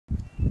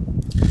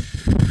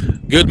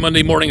Good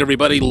Monday morning,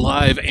 everybody,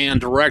 live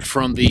and direct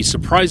from the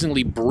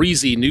surprisingly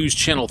breezy News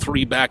Channel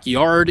 3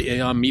 backyard.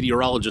 I'm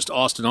meteorologist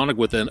Austen Onek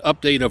with an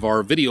update of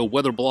our video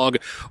weather blog,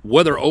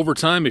 Weather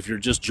Overtime. If you're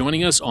just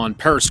joining us on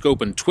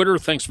Periscope and Twitter,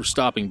 thanks for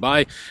stopping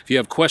by. If you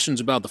have questions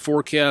about the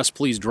forecast,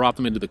 please drop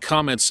them into the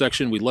comments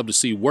section. We'd love to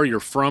see where you're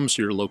from,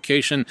 so your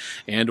location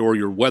and or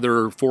your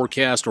weather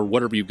forecast or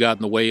whatever you've got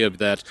in the way of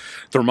that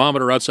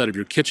thermometer outside of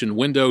your kitchen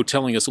window,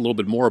 telling us a little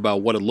bit more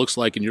about what it looks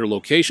like in your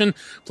location.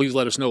 Please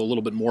let us know a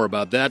little bit more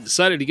about that.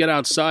 Decided to get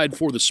outside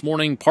for this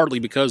morning, partly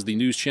because the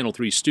News Channel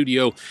 3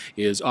 studio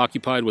is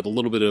occupied with a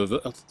little bit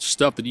of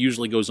stuff that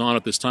usually goes on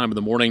at this time of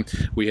the morning.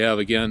 We have,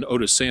 again,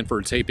 Otis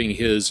Sanford taping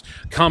his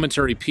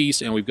commentary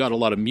piece, and we've got a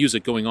lot of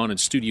music going on in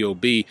Studio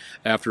B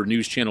after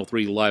News Channel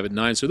 3 Live at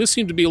 9. So this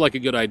seemed to be like a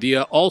good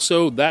idea.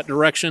 Also, that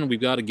direction, we've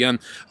got, again,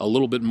 a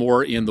little bit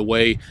more in the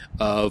way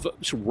of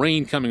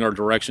rain coming our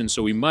direction,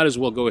 so we might as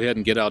well go ahead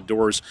and get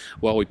outdoors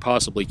while we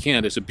possibly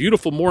can. It's a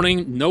beautiful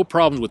morning, no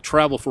problems with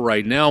travel for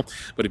right now,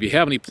 but if you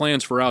have any plans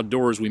for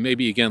outdoors, we may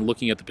be again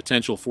looking at the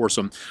potential for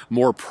some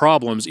more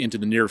problems into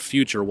the near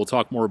future. We'll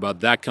talk more about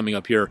that coming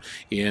up here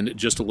in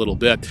just a little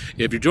bit.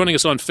 If you're joining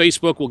us on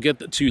Facebook, we'll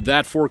get to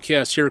that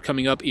forecast here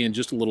coming up in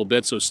just a little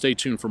bit, so stay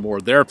tuned for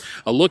more there.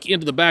 A look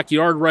into the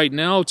backyard right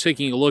now,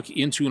 taking a look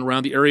into and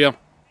around the area.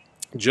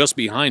 Just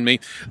behind me,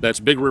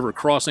 that's Big River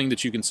Crossing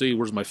that you can see.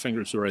 Where's my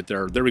fingers? Right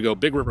there. There we go.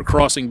 Big River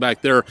Crossing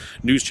back there.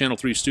 News Channel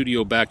 3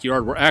 studio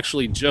backyard. We're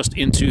actually just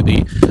into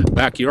the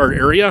backyard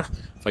area.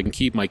 If I can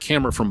keep my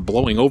camera from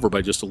blowing over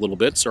by just a little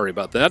bit. Sorry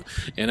about that.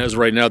 And as of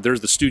right now,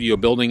 there's the studio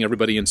building.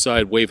 Everybody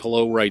inside, wave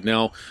hello right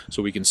now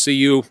so we can see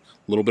you.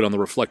 A little bit on the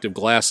reflective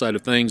glass side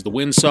of things. The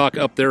windsock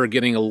up there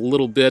getting a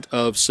little bit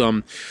of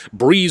some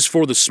breeze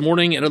for this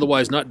morning, and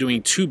otherwise not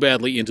doing too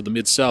badly into the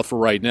mid-south for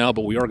right now,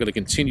 but we are going to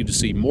continue to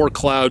see more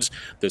clouds.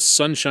 The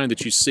sunshine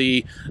that you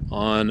see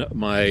on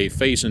my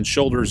face and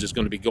shoulders is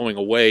going to be going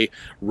away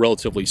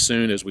relatively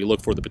soon as we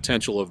look for the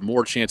potential of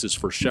more chances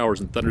for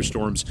showers and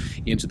thunderstorms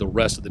into the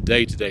rest of the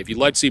day today. If you'd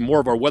like to see more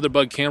of our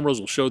WeatherBug cameras,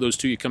 we'll show those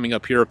to you coming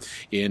up here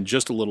in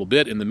just a little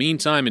bit. In the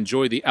meantime,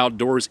 enjoy the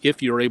outdoors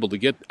if you're able to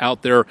get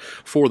out there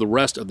for the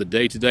rest of the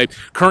day today.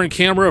 Current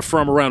camera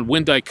from around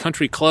Windike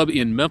Country Club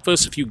in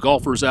Memphis. A few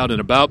golfers out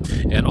and about,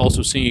 and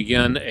also seeing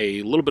again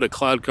a little bit of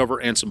cloud cover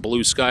and some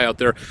blue sky out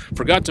there.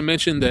 Forgot to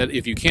mention that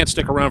if you can't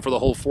stick around for the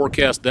whole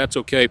forecast, that's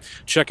okay.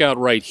 Check out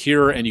right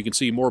here and you can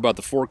see more about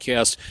the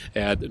forecast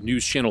at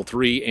News Channel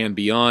 3 and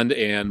beyond,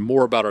 and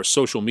more about our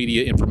social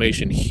media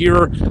information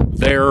here,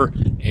 there,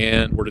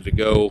 and where did it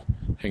go?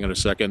 Hang on a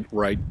second,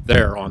 right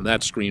there on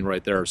that screen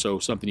right there. So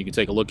something you can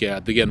take a look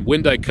at. Again,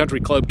 Windike Country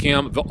Club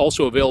cam,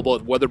 also available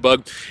at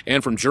WeatherBug.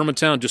 And from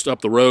Germantown, just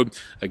up the road,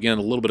 again,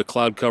 a little bit of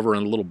cloud cover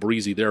and a little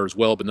breezy there as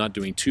well, but not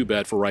doing too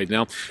bad for right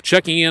now.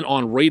 Checking in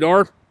on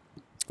radar.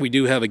 We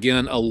do have,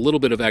 again, a little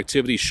bit of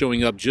activity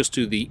showing up just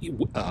to the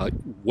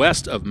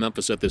west of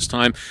Memphis at this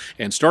time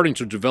and starting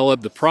to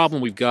develop. The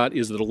problem we've got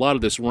is that a lot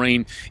of this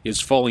rain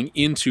is falling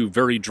into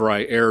very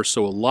dry air,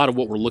 so a lot of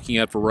what we're looking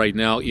at for right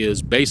now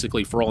is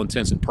basically, for all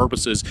intents and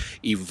purposes,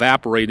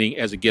 evaporating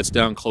as it gets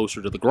down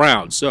closer to the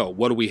ground. So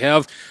what do we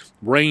have?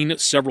 Rain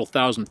several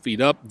thousand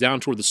feet up, down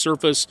toward the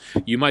surface.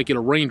 You might get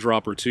a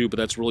raindrop or two, but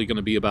that's really going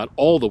to be about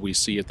all that we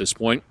see at this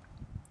point.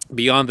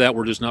 Beyond that,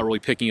 we're just not really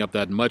picking up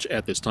that much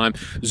at this time.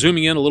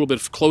 Zooming in a little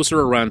bit closer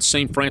around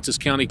St. Francis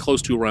County,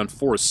 close to around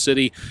Forest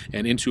City,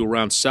 and into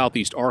around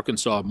southeast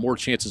Arkansas. More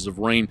chances of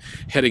rain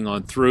heading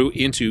on through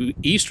into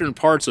eastern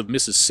parts of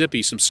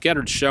Mississippi. Some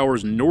scattered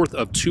showers north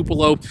of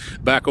Tupelo,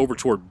 back over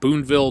toward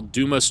Boonville,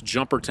 Dumas,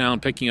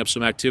 Jumpertown, picking up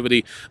some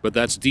activity, but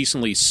that's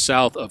decently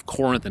south of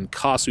Corinth and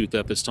Kossuth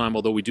at this time,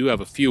 although we do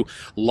have a few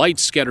light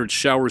scattered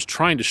showers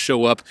trying to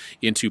show up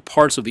into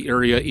parts of the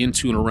area,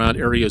 into and around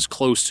areas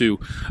close to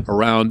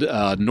around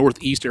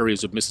northeast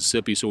areas of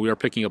Mississippi, so we are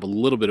picking up a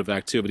little bit of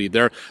activity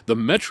there. The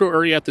metro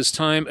area at this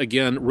time,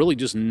 again, really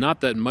just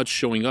not that much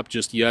showing up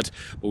just yet,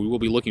 but we will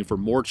be looking for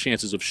more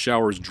chances of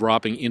showers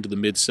dropping into the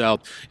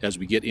mid-south as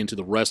we get into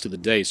the rest of the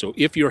day. So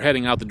if you're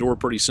heading out the door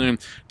pretty soon,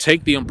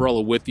 take the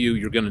umbrella with you.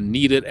 You're going to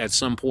need it at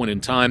some point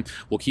in time.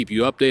 We'll keep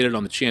you updated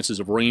on the chances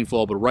of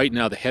rainfall, but right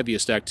now the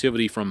heaviest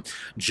activity from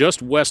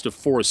just west of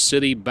Forest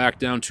City back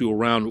down to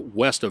around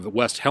west of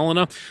West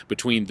Helena,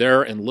 between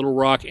there and Little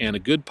Rock, and a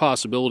good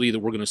possibility that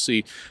we're going to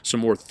see some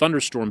more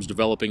thunderstorms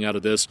developing out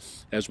of this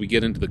as we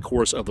get into the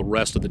course of the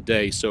rest of the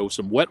day. So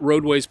some wet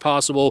roadways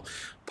possible,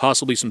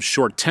 possibly some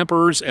short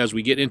tempers as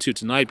we get into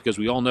tonight, because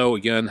we all know,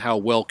 again, how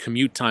well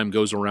commute time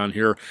goes around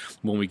here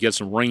when we get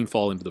some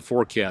rainfall into the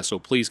forecast. So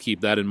please keep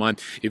that in mind.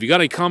 If you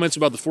got any comments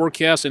about the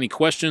forecast, any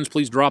questions,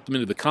 please drop them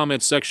into the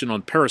comments section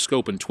on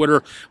Periscope and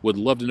Twitter. Would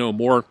love to know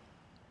more.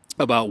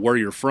 about where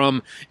you're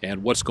from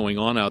and what's going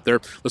on out there.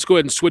 Let's go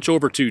ahead and switch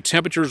over to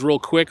temperatures real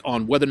quick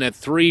on WeatherNet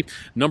 3.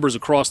 Numbers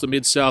across the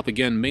Mid-South,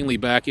 again, mainly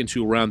back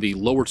into around the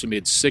lower to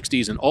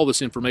mid-60s, and all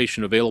this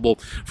information available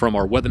from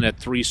our WeatherNet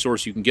 3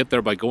 source. You can get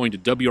there by going to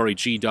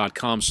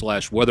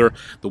WREG.com/weather,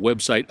 the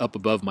website up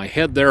above my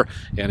head there.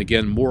 And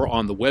again, more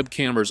on the web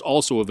cameras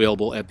also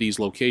available at these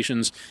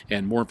locations,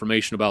 and more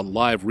information about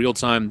live,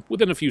 real-time,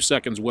 within a few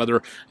seconds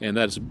weather, and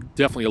that is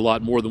definitely a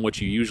lot more than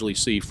what you usually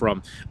see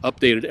from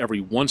updated every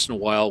once in a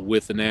while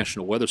with the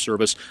National Weather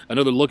Service.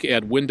 Another look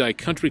at Windeye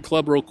Country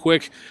Club real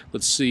quick.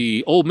 Let's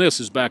see, Ole Miss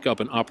is back up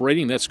and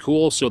operating. That's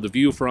cool. So the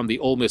view from the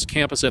Ole Miss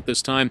campus at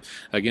this time,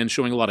 again,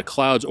 showing a lot of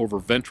clouds over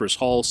Ventress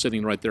Hall,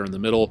 sitting right there in the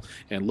middle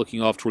and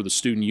looking off toward the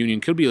Student Union.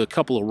 Could be a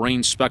couple of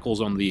rain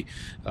speckles on the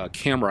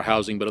camera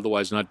housing, but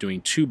otherwise not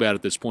doing too bad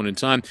at this point in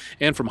time.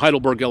 And from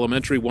Heidelberg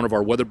Elementary, one of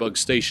our WeatherBug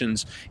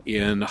stations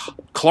in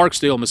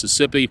Clarksdale,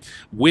 Mississippi.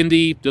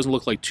 Windy, doesn't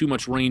look like too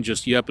much rain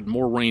just yet, but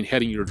more rain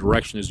heading your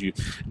direction as you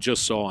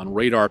just saw on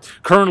radar.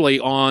 Currently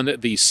on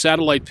the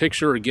satellite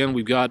picture, again,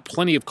 we've got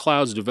plenty of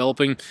clouds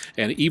developing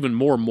and even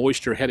more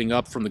moisture heading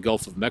up from the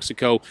Gulf of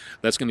Mexico.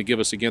 That's going to give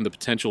us, again, the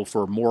potential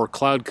for more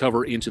cloud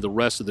cover into the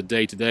rest of the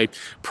day today.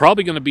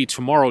 Probably going to be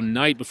tomorrow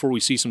night before we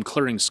see some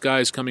clearing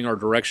skies coming our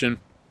direction.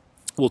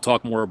 We'll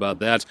talk more about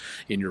that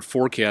in your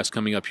forecast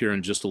coming up here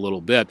in just a little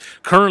bit.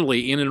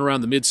 Currently, in and around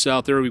the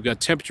Mid-South area, we've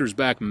got temperatures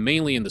back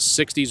mainly in the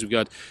 60s. We've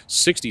got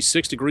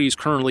 66 degrees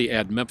currently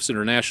at Memphis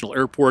International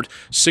Airport,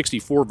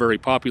 64 very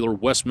popular,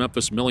 West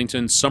Memphis,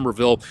 Millington,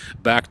 Somerville,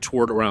 back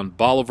toward around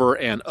Bolivar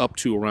and up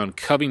to around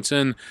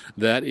Covington.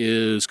 That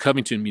is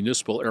Covington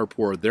Municipal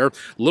Airport there. A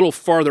little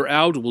farther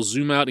out, we'll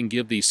zoom out and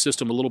give the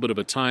system a little bit of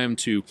a time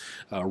to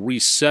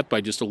reset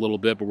by just a little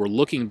bit, but we're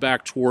looking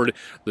back toward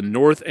the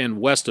north and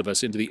west of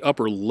us into the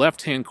upper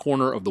left-hand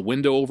corner of the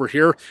window over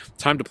here.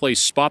 Time to play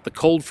Spot the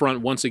Cold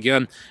Front once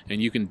again, and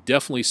you can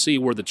definitely see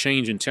where the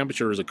change in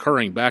temperature is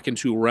occurring back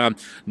into around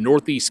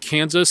northeast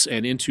Kansas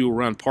and into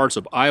around parts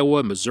of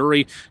Iowa,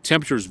 Missouri.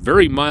 Temperatures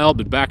very mild,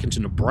 but back into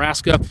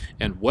Nebraska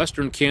and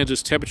western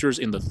Kansas, temperatures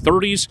in the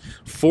 30s,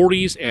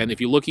 40s, and if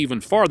you look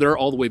even farther,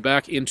 all the way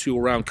back into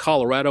around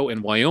Colorado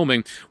and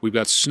Wyoming, we've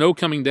got snow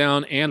coming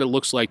down, and it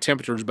looks like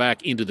temperatures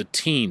back into the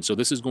teens. So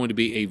this is going to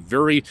be a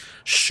very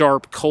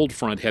sharp cold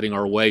front heading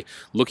our way.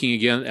 Looking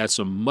again at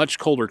some much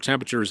colder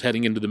temperatures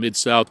heading into the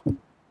Mid-South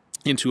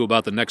into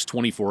about the next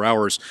 24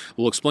 hours.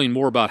 We'll explain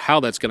more about how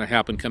that's going to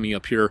happen coming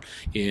up here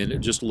in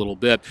just a little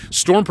bit.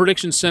 Storm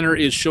Prediction Center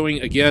is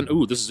showing again,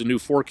 ooh, this is a new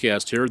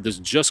forecast here. This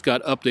just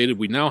got updated.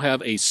 We now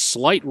have a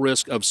slight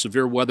risk of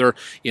severe weather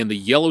in the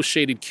yellow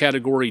shaded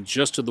category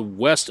just to the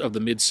west of the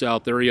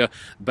Mid-South area,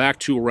 back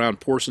to around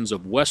portions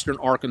of western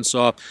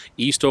Arkansas,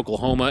 east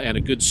Oklahoma, and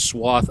a good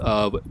swath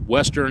of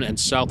western and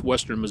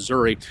southwestern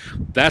Missouri.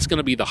 That's going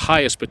to be the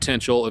highest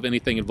potential of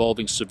anything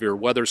involving severe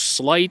weather.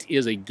 Slight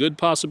is a good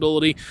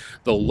possibility.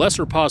 The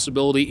lesser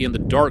possibility in the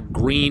dark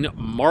green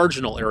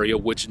marginal area,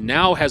 which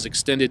now has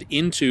extended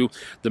into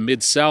the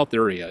Mid-South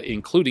area,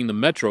 including the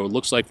metro, it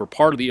looks like, for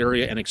part of the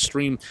area and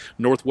extreme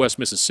northwest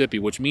Mississippi,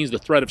 which means the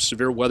threat of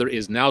severe weather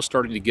is now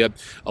starting to get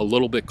a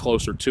little bit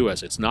closer to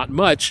us. It's not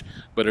much,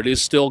 but it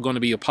is still going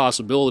to be a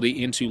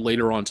possibility into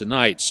later on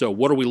tonight. So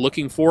what are we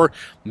looking for?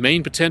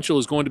 Main potential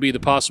is going to be the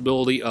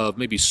possibility of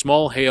maybe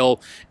small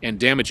hail and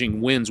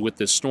damaging winds with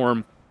this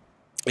storm.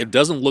 It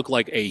doesn't look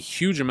like a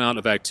huge amount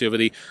of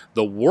activity.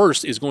 The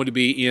worst is going to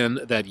be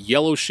in that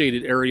yellow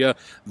shaded area.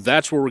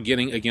 That's where we're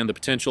getting, again, the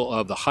potential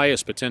of the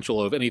highest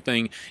potential of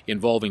anything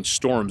involving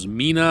storms.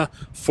 Mena,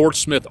 Fort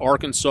Smith,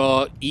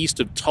 Arkansas, east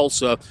of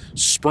Tulsa,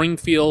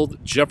 Springfield,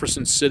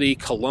 Jefferson City,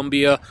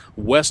 Columbia,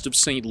 west of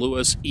St.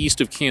 Louis,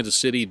 east of Kansas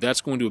City.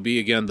 That's going to be,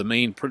 again, the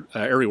main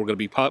area we're going to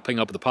be popping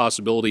up with the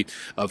possibility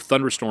of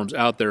thunderstorms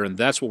out there, and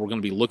that's what we're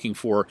going to be looking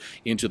for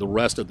into the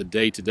rest of the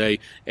day today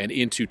and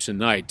into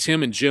tonight.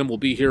 Tim and Jim will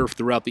be here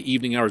throughout the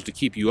evening hours to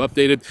keep you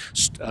updated.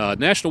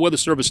 National Weather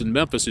Service in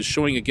Memphis is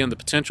showing again the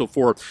potential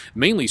for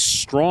mainly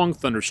strong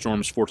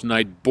thunderstorms for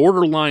tonight,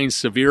 borderline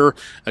severe.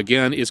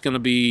 Again, it's going to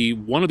be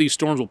one of these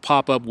storms will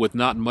pop up with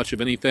not much of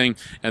anything,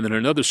 and then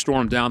another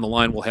storm down the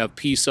line will have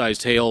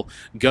pea-sized hail,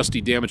 gusty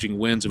damaging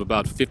winds of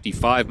about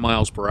 55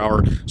 miles per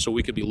hour. So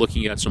we could be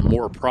looking at some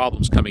more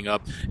problems coming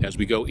up as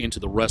we go into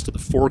the rest of the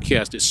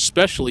forecast,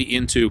 especially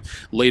into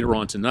later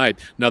on tonight.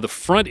 Now the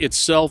front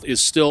itself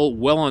is still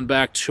well on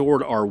back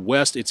toward our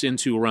west. It's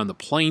into around the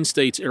Plain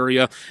States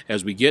area.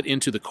 As we get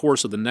into the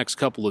course of the next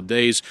couple of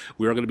days,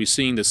 we are going to be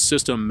seeing this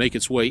system make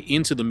its way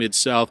into the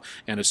Mid-South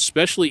and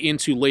especially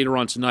into later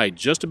on tonight.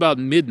 Just about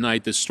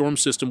midnight, this storm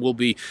system will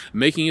be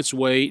making its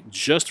way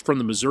just from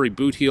the Missouri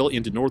boot heel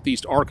into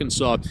northeast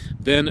Arkansas,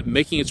 then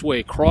making its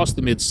way across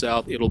the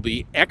Mid-South. It'll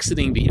be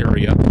exiting the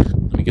area.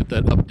 Let me get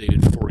that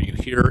updated for you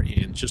here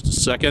in just a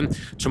second.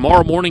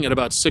 Tomorrow morning at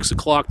about 6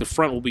 o'clock, the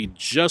front will be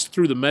just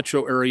through the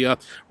metro area,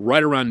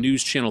 right around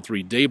News Channel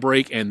 3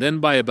 daybreak, and then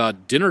by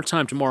about dinner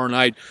time tomorrow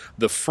night,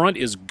 the front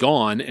is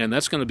gone, and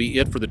that's going to be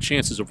it for the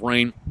chances of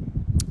rain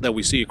that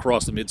we see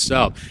across the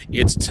Mid-South.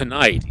 It's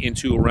tonight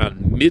into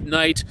around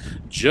midnight.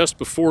 Just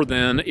before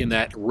then, in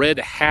that red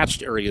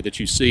hatched area that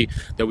you see,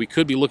 that we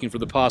could be looking for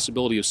the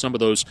possibility of some of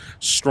those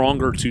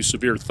stronger to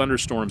severe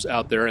thunderstorms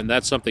out there, and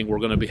that's something we're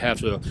going to have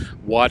to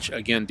watch,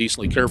 again,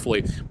 decently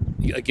carefully.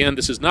 Again,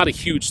 this is not a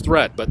huge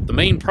threat, but the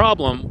main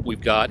problem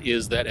we've got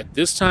is that at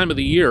this time of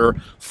the year,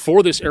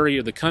 for this area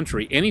of the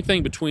country,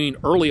 anything between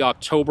early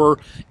October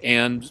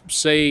and,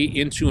 say,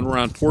 into and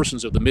around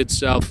portions of the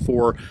Mid-South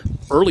for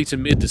early to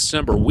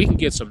mid-December, we can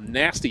get some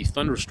nasty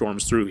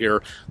thunderstorms through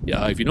here.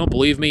 If you don't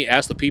believe me,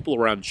 ask the people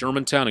around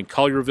Germantown and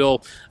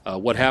Collierville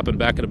what happened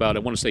back in about, I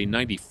want to say,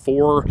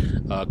 94,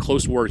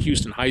 close to where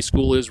Houston High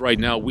School is right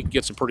now. We can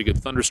get some pretty good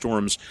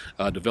thunderstorms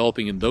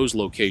developing in those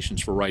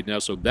locations for right now,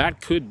 so that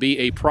could be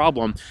a problem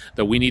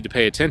that we need to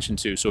pay attention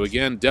to. So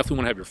again, definitely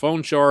want to have your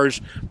phone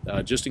charged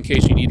just in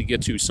case you need to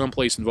get to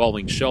someplace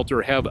involving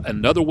shelter. Have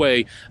another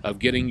way of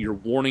getting your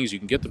warnings. You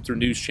can get them through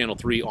News Channel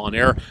 3 on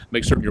air.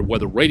 Make certain your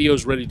weather radio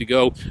is ready to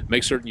go.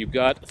 Make certain you've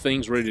got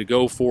things ready to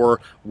go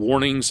for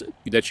warnings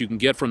that you can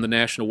get from the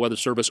National Weather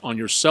Service on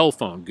your cell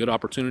phone. Good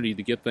opportunity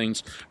to get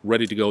things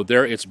ready to go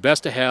there. It's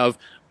best to have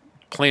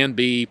Plan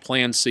B,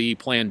 Plan C,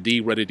 Plan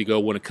D ready to go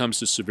when it comes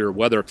to severe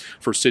weather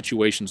for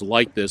situations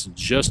like this,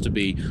 just to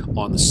be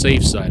on the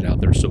safe side out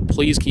there. So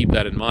please keep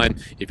that in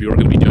mind if you're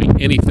going to be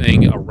doing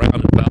anything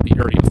around about the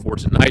area for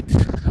tonight.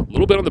 A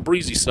little bit on the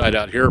breezy side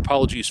out here.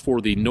 Apologies for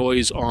the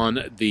noise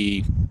on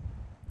the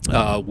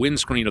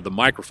windscreen of the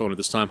microphone at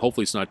this time.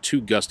 Hopefully it's not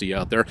too gusty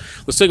out there.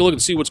 Let's take a look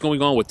and see what's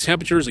going on with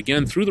temperatures.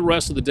 Again, through the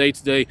rest of the day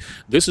today,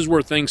 this is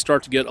where things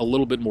start to get a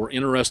little bit more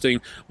interesting.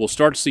 We'll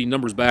start to see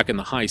numbers back in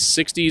the high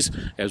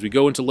 60s. As we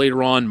go into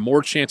later on,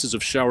 more chances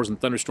of showers and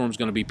thunderstorms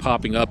going to be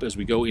popping up as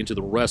we go into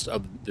the rest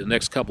of the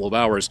next couple of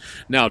hours.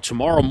 Now,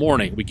 tomorrow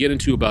morning, we get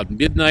into about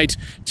midnight,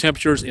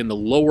 temperatures in the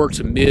lower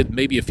to mid,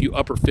 maybe a few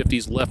upper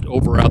 50s left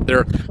over out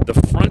there. The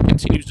front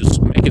continues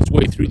to make its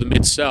way through the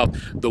Mid-South.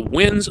 The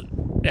winds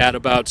at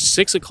about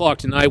 6 o'clock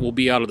tonight will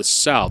be out of the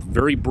south.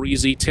 Very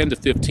breezy, 10 to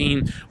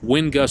 15.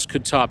 Wind gusts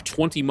could top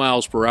 20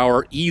 miles per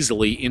hour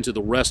easily into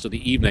the rest of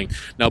the evening.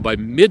 Now, by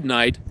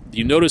midnight,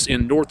 you notice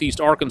in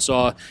northeast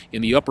Arkansas,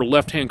 in the upper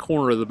left-hand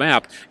corner of the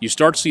map, you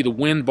start to see the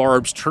wind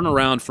barbs turn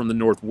around from the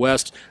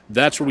northwest.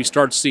 That's where we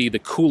start to see the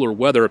cooler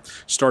weather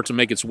start to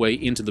make its way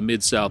into the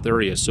Mid-South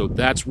area. So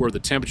that's where the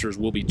temperatures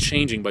will be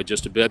changing by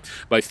just a bit.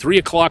 By 3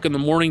 o'clock in the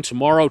morning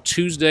tomorrow,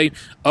 Tuesday,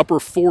 upper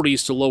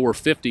 40s to lower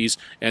 50s,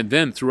 and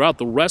then throughout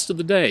the rest of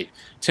the day,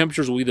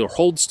 temperatures will either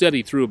hold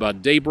steady through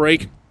about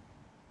daybreak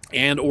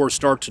and or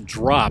start to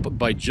drop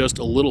by just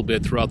a little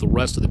bit throughout the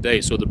rest of the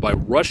day, so that by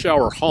rush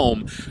hour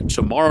home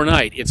tomorrow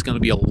night, it's going to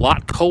be a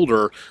lot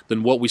colder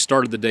than what we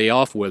started the day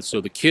off with.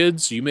 So the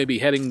kids, you may be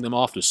heading them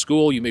off to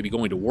school, you may be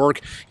going to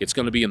work, it's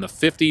going to be in the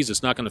 50s,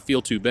 it's not going to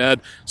feel too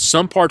bad.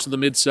 Some parts of the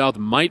Mid-South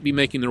might be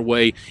making their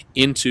way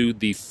into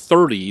the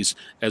 30s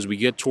as we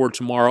get toward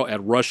tomorrow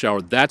at rush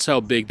hour. That's how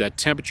big that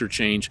temperature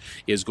change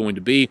is going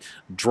to be.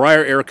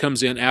 Drier air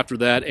comes in after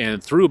that,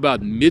 and through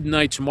about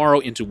midnight tomorrow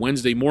into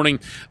Wednesday morning,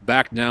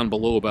 back down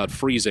below about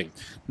freezing.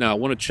 Now, I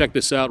want to check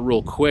this out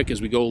real quick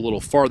as we go a little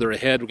farther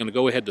ahead. We're going to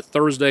go ahead to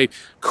Thursday.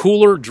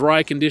 Cooler,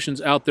 dry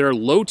conditions out there.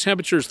 Low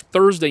temperatures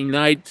Thursday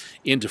night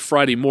into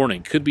Friday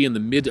morning. Could be in the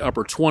mid to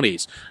upper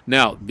 20s.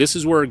 Now, this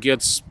is where it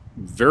gets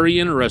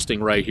very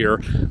interesting right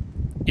here.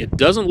 It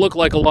doesn't look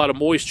like a lot of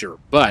moisture,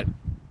 but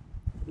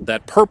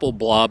that purple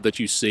blob that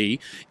you see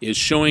is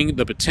showing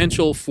the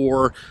potential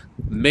for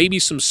maybe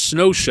some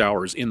snow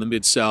showers in the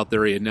Mid-South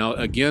area. Now,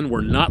 again, we're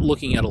not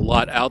looking at a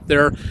lot out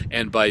there,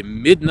 and by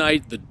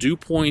midnight, the dew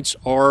points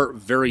are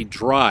very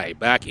dry,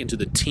 back into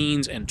the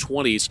teens and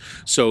 20s.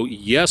 So,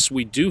 yes,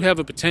 we do have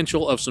a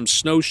potential of some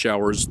snow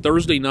showers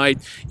Thursday night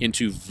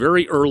into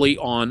very early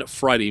on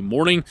Friday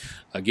morning.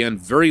 Again,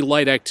 very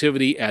light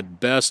activity at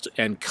best,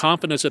 and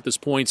confidence at this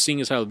point,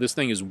 seeing as how this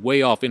thing is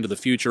way off into the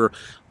future,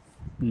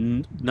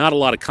 not a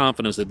lot of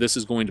confidence that this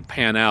is going to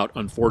pan out,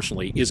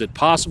 unfortunately. Is it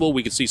possible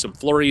we could see some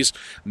flurries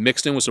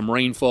mixed in with some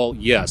rainfall?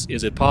 Yes.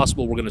 Is it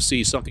possible we're going to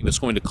see something that's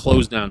going to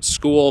close down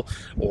school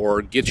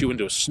or get you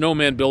into a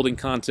snowman building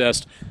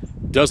contest?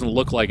 Doesn't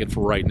look like it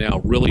for right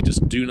now. Really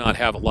just do not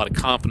have a lot of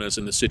confidence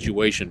in the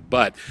situation.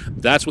 But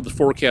that's what the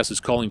forecast is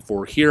calling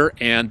for here,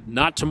 and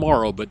not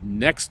tomorrow, but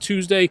next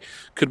Tuesday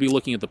could be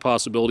looking at the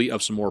possibility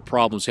of some more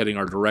problems heading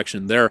our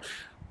direction there.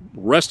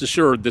 Rest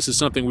assured, this is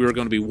something we are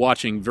going to be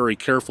watching very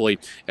carefully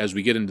as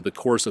we get into the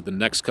course of the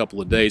next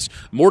couple of days.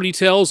 More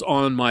details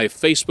on my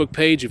Facebook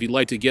page if you'd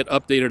like to get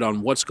updated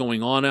on what's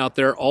going on out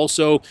there.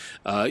 Also,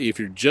 if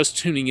you're just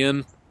tuning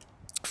in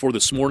for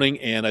this morning,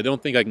 and I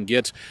don't think I can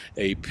get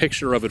a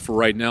picture of it for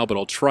right now, but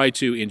I'll try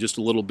to in just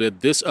a little bit.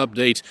 This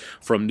update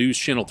from News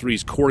Channel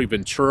 3's Corey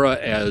Ventura,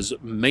 as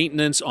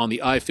maintenance on the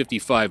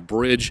I-55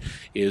 bridge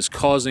is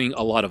causing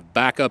a lot of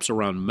backups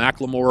around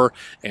Macklemore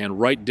and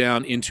right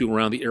down into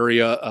around the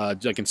area. I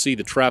can see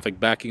the traffic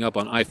backing up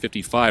on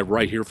I-55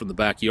 right here from the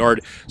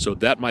backyard, so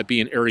that might be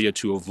an area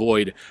to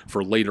avoid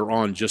for later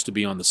on, just to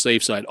be on the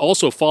safe side.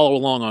 Also, follow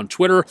along on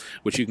Twitter,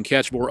 which you can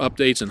catch more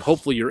updates, and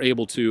hopefully you're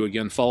able to,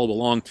 again, follow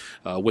along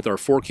with our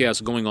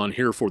forecast going on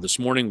here for this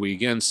morning, we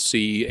again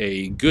see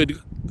a good,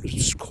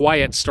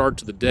 quiet start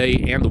to the day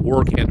and the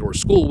work and or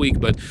school week,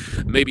 but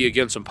maybe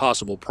again some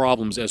possible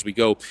problems as we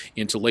go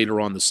into later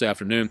on this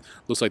afternoon.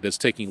 Looks like that's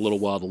taking a little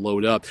while to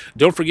load up.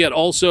 Don't forget,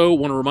 also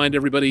want to remind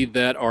everybody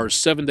that our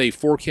 7-day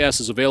forecast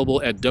is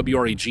available at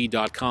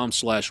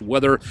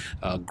WREG.com/weather.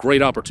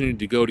 Great opportunity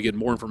to go to get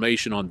more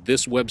information on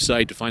this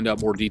website to find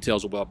out more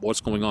details about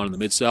what's going on in the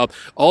Mid-South.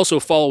 Also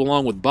follow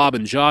along with Bob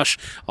and Josh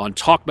on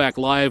Talkback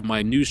Live.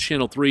 My News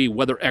Channel 3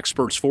 Weather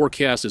Experts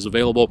forecast is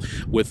available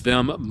with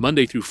them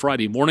Monday through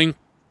Friday morning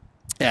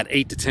at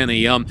 8 to 10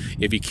 a.m.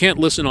 If you can't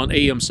listen on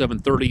AM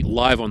 730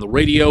 live on the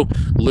radio,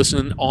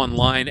 listen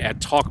online at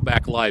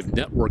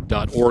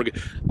talkbacklivenetwork.org.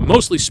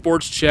 Mostly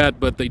sports chat,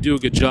 but they do a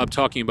good job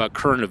talking about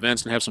current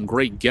events and have some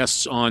great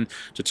guests on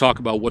to talk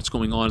about what's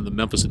going on in the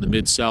Memphis and the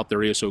Mid-South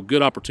area. So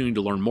good opportunity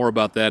to learn more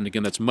about that. And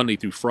again, that's Monday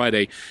through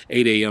Friday,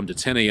 8 a.m. to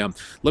 10 a.m.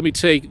 Let me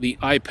take the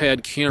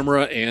iPad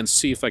camera and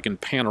see if I can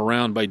pan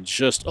around by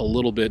just a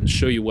little bit and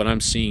show you what I'm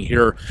seeing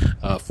here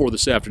for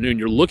this afternoon.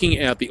 You're looking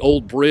at the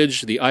old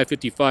bridge, the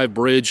I-55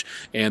 bridge,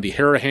 and the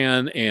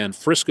Harahan and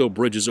Frisco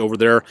bridges over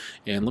there.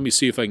 And let me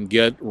see if I can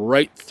get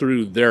right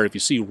through there. If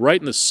you see right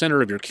in the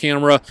center of your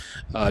camera,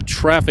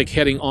 traffic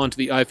heading onto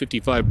the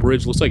I-55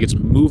 bridge. Looks like it's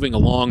moving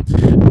along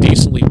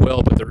decently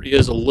well, but there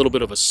is a little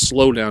bit of a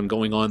slowdown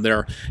going on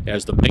there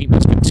as the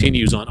maintenance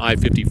continues on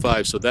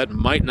I-55. So that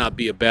might not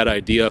be a bad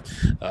idea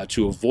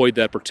to avoid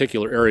that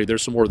particular area.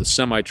 There's some more of the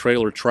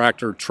semi-trailer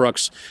tractor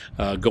trucks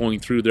going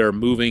through there,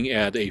 moving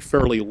at a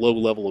fairly low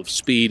level of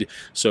speed.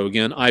 So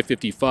again,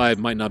 I-55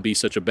 might not be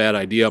such a bad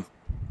idea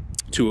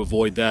to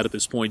avoid that at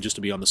this point, just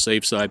to be on the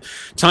safe side.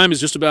 Time is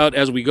just about,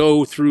 as we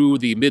go through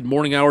the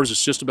mid-morning hours,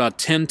 it's just about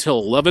 10 till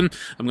 11.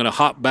 I'm going to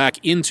hop back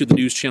into the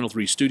News Channel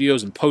 3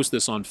 studios and post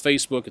this on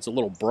Facebook. It's a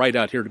little bright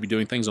out here to be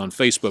doing things on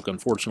Facebook,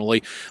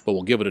 unfortunately, but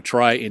we'll give it a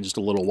try in just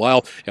a little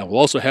while. And we'll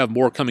also have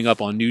more coming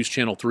up on News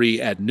Channel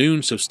 3 at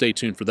noon, so stay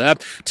tuned for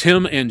that.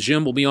 Tim and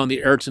Jim will be on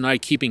the air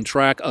tonight, keeping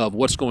track of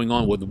what's going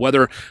on with the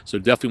weather, so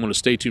definitely want to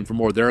stay tuned for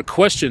more there.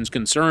 Questions,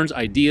 concerns,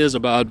 ideas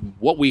about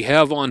what we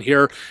have on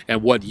here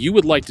and what you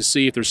would like to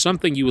see. If there's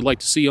something you would like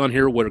to see on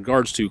here with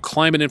regards to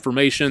climate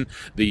information,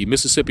 the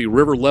Mississippi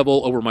River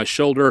level over my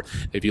shoulder,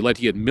 if you'd like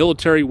to get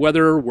military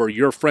weather where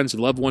your friends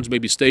and loved ones may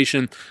be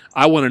stationed,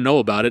 I want to know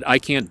about it. I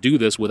can't do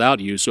this without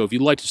you. So if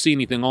you'd like to see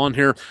anything on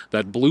here,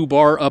 that blue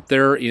bar up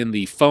there in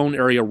the phone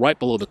area right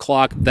below the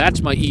clock,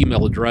 that's my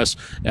email address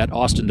at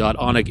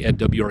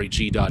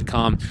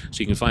austen.onek@WREG.com.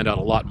 So you can find out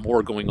a lot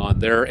more going on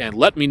there. And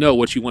let me know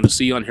what you want to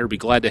see on here. Be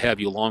glad to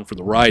have you along for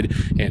the ride.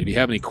 And if you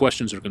have any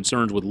questions or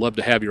concerns, would love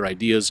to have your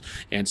ideas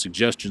and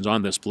suggestions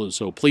on this,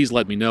 so please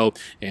let me know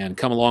and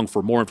come along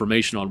for more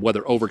information on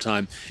weather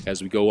overtime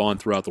as we go on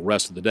throughout the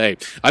rest of the day.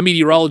 I'm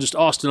meteorologist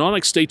Austen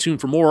Onek. Stay tuned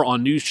for more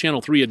on News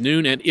Channel 3 at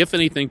noon, and if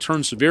anything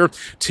turns severe,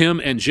 Tim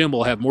and Jim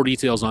will have more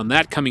details on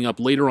that coming up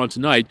later on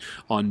tonight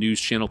on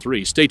News Channel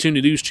 3. Stay tuned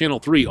to News Channel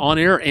 3 on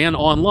air and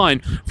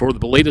online for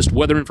the latest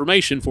weather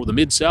information for the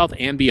Mid-South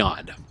and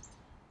beyond.